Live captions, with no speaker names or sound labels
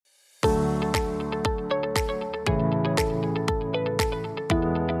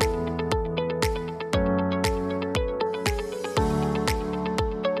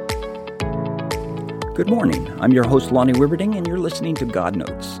Good morning. I'm your host, Lonnie Wibberding, and you're listening to God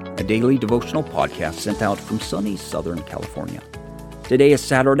Notes, a daily devotional podcast sent out from sunny Southern California. Today is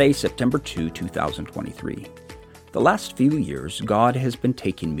Saturday, September 2, 2023. The last few years, God has been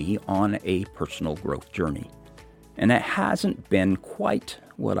taking me on a personal growth journey, and it hasn't been quite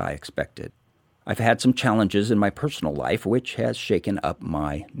what I expected. I've had some challenges in my personal life, which has shaken up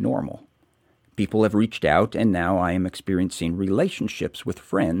my normal. People have reached out, and now I am experiencing relationships with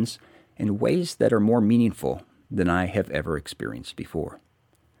friends in ways that are more meaningful than I have ever experienced before.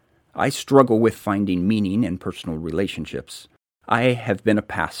 I struggle with finding meaning in personal relationships. I have been a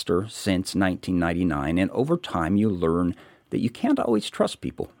pastor since 1999, and over time you learn that you can't always trust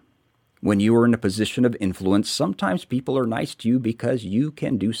people. When you are in a position of influence, sometimes people are nice to you because you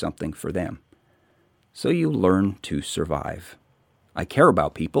can do something for them. So you learn to survive. I care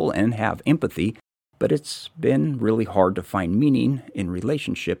about people and have empathy, but it's been really hard to find meaning in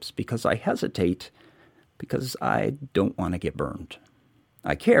relationships because I hesitate, because I don't want to get burned.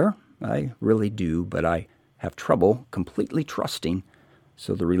 I care, I really do, but I have trouble completely trusting,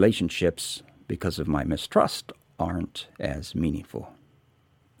 so the relationships, because of my mistrust, aren't as meaningful.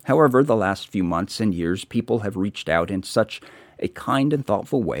 However, the last few months and years, people have reached out in such a kind and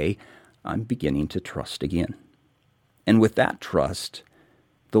thoughtful way, I'm beginning to trust again. And with that trust,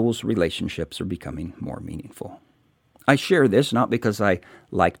 those relationships are becoming more meaningful. I share this not because I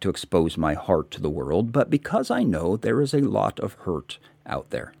like to expose my heart to the world, but because I know there is a lot of hurt out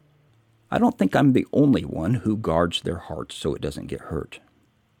there. I don't think I'm the only one who guards their heart so it doesn't get hurt.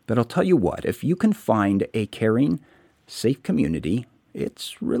 But I'll tell you what, if you can find a caring, safe community,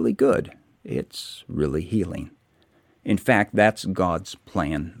 it's really good. It's really healing. In fact, that's God's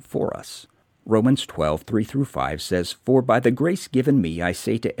plan for us. Romans 12, 3-5 says, "For by the grace given me, I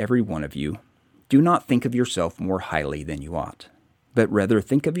say to every one of you, do not think of yourself more highly than you ought, but rather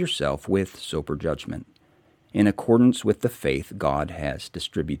think of yourself with sober judgment, in accordance with the faith God has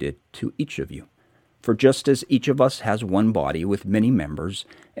distributed to each of you. For just as each of us has one body with many members,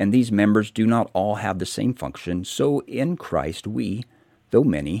 and these members do not all have the same function, so in Christ we, though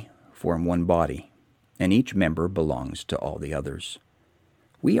many, form one body, and each member belongs to all the others."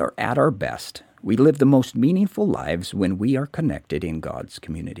 We are at our best. We live the most meaningful lives when we are connected in God's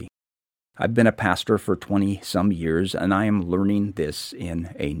community. I've been a pastor for 20-some years, and I am learning this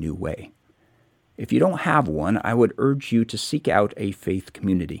in a new way. If you don't have one, I would urge you to seek out a faith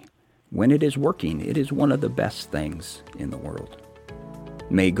community. When it is working, it is one of the best things in the world.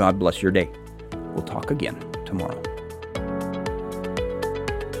 May God bless your day. We'll talk again tomorrow.